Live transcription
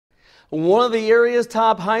One of the area's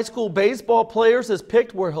top high school baseball players has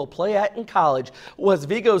picked where he'll play at in college. West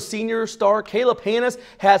Vigo senior star Kaleb Hannahs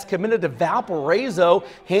has committed to Valpo.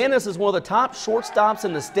 Hannahs is one of the top shortstops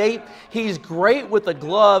in the state. He's great with the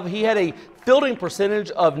glove. He had a fielding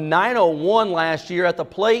percentage of .901 last year at the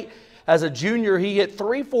plate. As a junior, he hit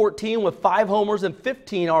 .314 with 5 homers and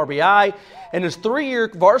 15 RBI. In his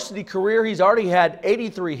 3-year varsity career, he's already had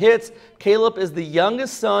 83 hits. Kaleb is the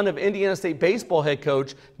youngest son of Indiana State baseball head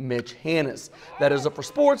coach Mitch Hannahs. That is it for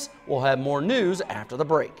sports. We'll have more news after the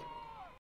break.